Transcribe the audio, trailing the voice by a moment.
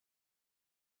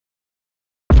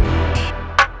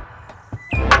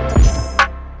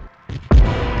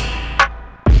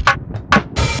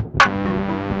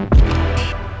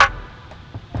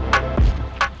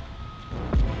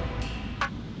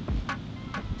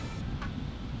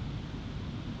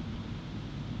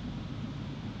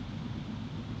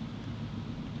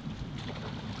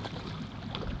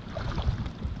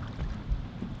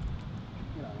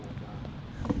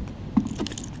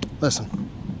Listen.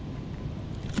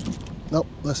 Nope,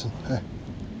 listen. Hey.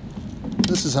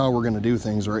 This is how we're gonna do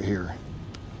things right here.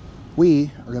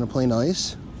 We are gonna play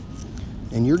nice,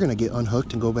 and you're gonna get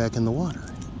unhooked and go back in the water.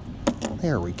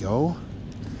 There we go.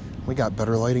 We got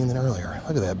better lighting than earlier.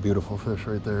 Look at that beautiful fish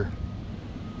right there.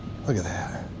 Look at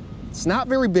that. It's not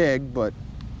very big, but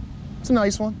it's a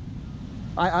nice one.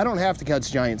 I don't have to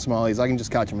catch giant smallies. I can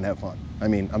just catch them and have fun. I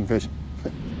mean, I'm fishing.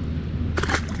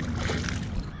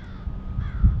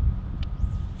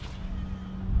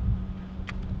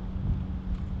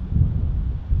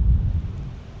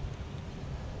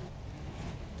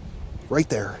 Right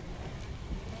there.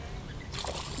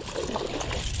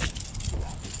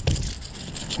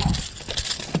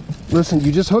 Listen,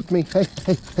 you just hooked me. Hey,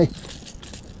 hey, hey.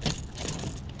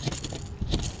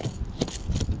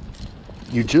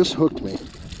 You just hooked me.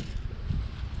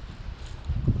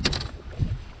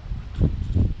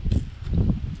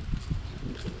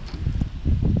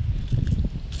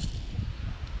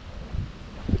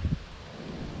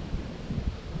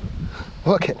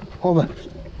 Look it, hold on.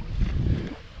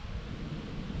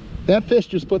 That fish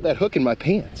just put that hook in my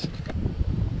pants.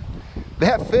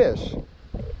 That fish,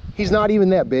 he's not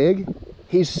even that big.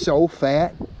 He's so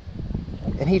fat.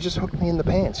 And he just hooked me in the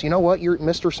pants. You know what? You're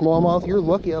Mr. Smallmouth. You're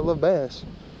lucky I love bass.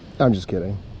 I'm just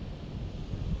kidding.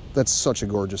 That's such a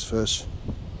gorgeous fish.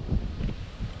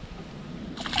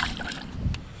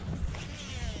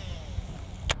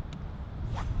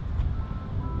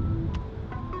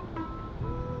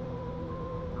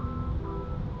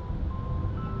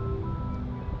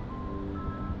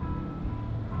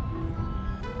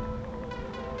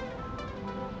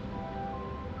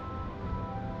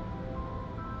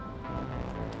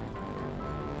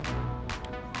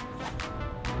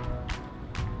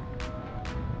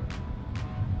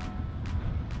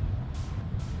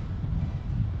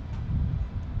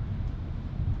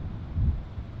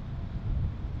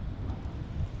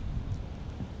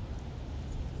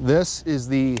 This is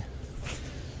the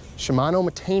Shimano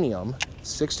Bantam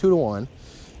 6.2-1,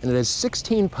 and it has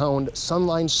 16-pound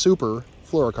Sunline Super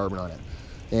fluorocarbon on it.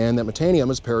 And that Bantam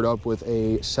is paired up with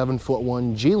a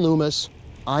 7'1" G Loomis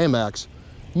IMX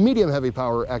medium heavy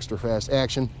power extra fast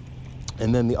action.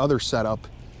 And then the other setup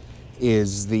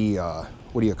is the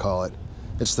what do you call it?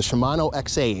 It's the Shimano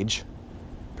X-Age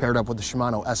paired up with the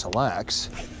Shimano SLX,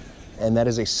 and that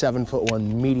is a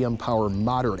 7'1" medium power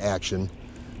moderate action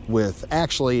with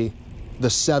actually the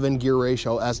 7 gear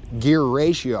ratio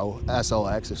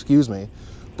SLX, excuse me,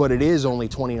 but it is only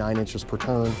 29 inches per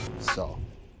turn, so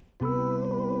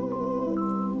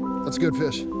that's a good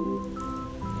fish.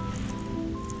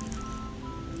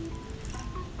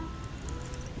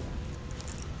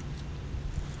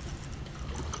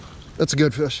 That's a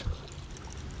good fish.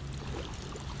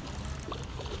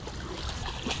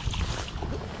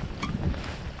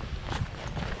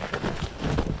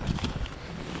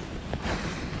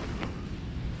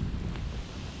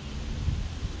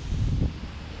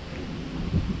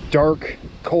 Dark,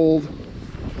 cold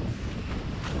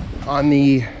on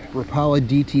the Rapala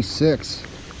DT6.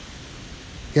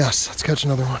 Yes, let's catch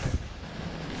another one.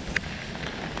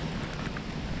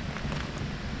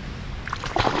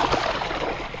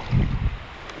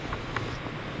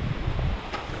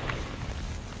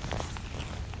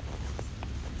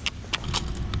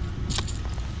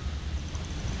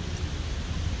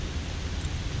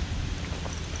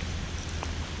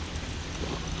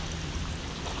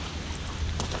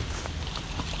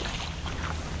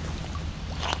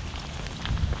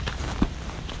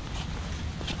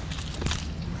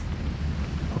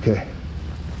 Okay.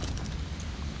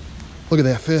 Look at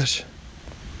that fish.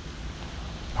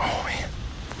 Oh man.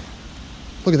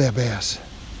 Look at that bass.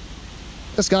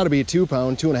 That's got to be a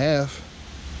 2-pound, 2.5.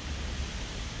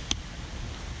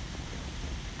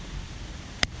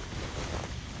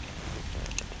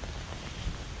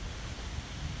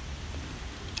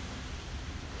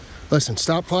 Listen,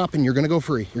 stop flopping. You're going to go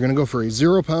free. You're going to go free.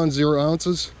 0 pounds, 0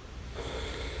 ounces.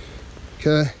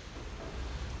 Okay.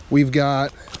 We've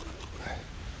got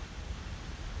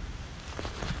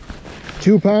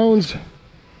 2 pounds,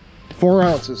 4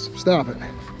 ounces. Stop it.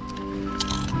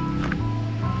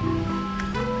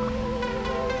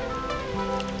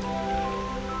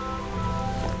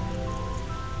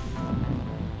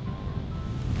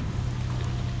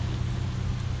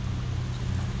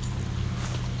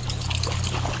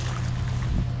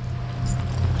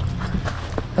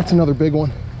 That's another big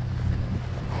one.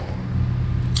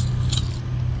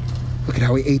 Look at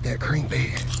how he ate that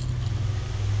crankbait.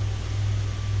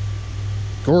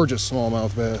 Gorgeous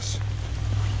smallmouth bass.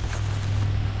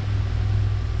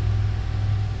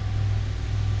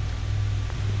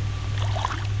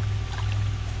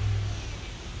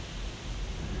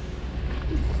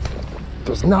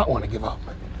 Does not want to give up.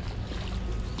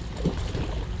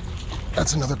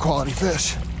 That's another quality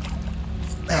fish.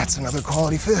 That's another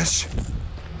quality fish.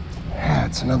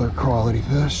 That's another quality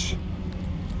fish.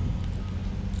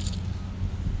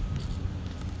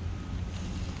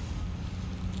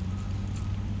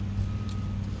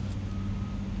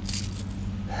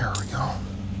 There we go.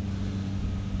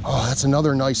 Oh, that's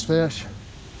another nice fish.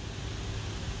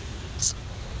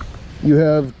 You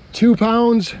have 2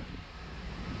 pounds,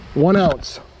 1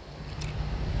 ounce.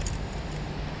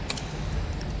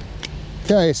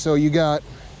 Okay, so you got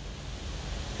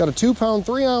a 2 pound,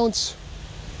 3 ounce,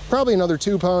 probably another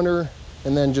 2 pounder,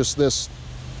 and then just this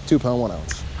 2 pound, 1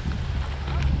 ounce.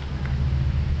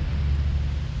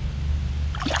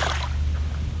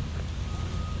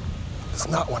 Does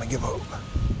not want to give up.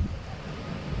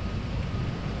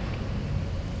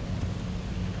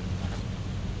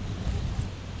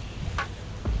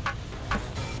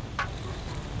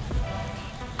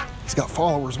 He's got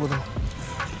followers with him.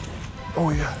 Oh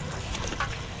yeah.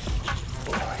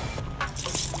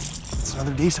 It's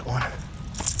another decent one.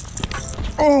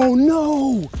 Oh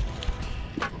no!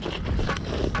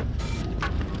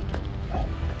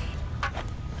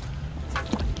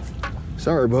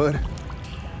 Sorry, bud.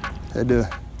 Had to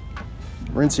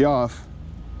rinse you off.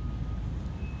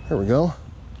 There we go.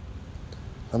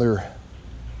 Another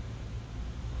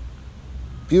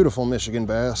beautiful Michigan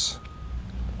bass.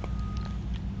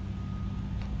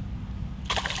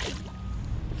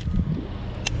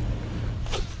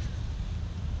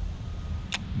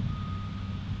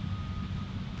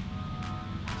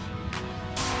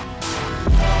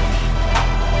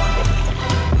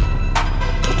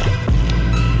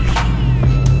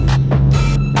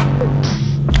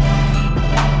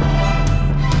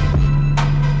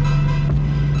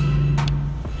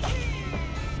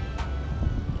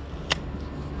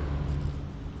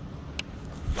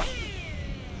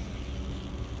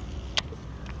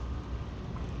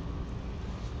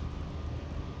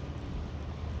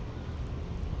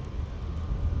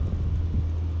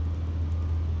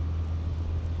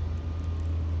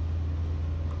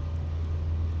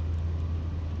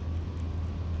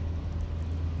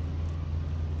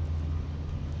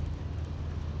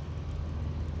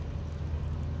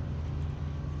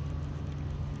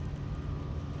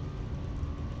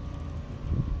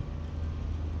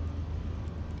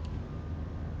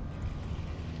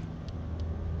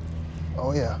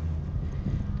 Oh yeah,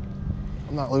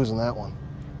 I'm not losing that one.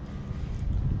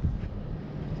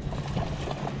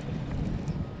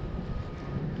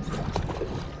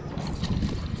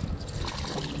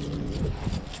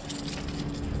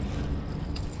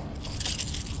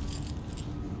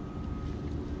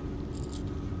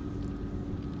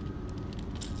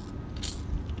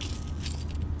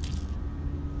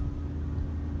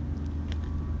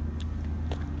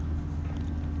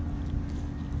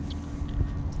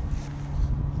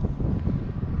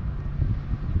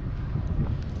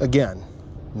 Again,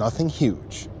 nothing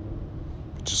huge,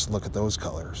 but just look at those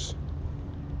colors.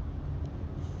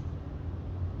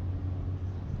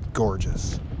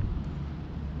 Gorgeous.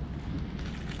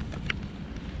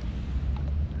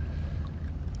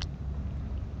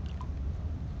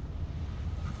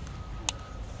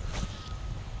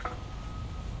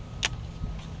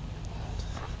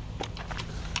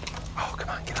 Oh, come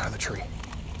on, get out of the tree.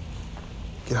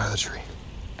 Get out of the tree.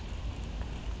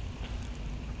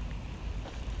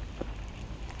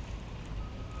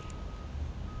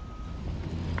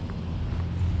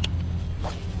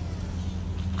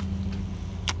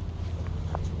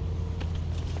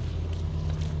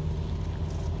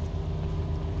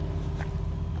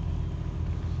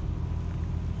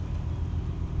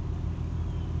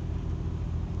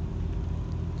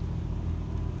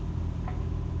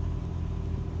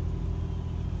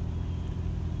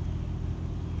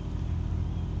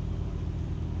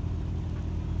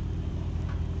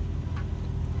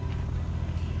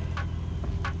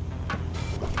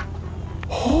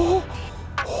 Oh,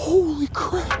 holy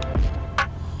crap.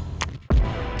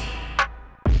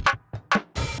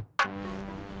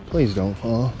 Please don't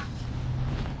fall.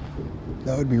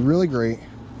 That would be really great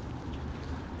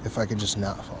if I could just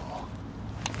not fall.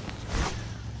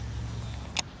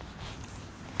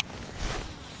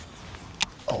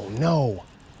 Oh no,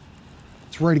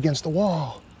 it's right against the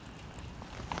wall.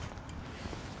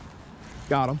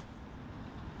 Got him.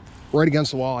 Right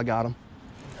against the wall, I got him.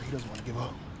 He doesn't want to give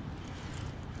up.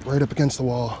 Right up against the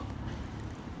wall.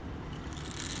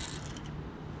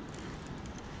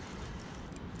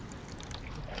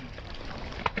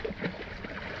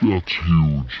 That's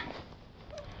huge.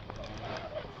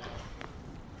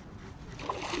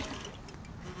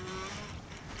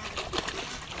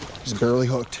 He's barely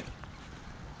hooked.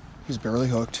 He's barely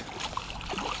hooked.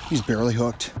 He's barely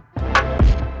hooked.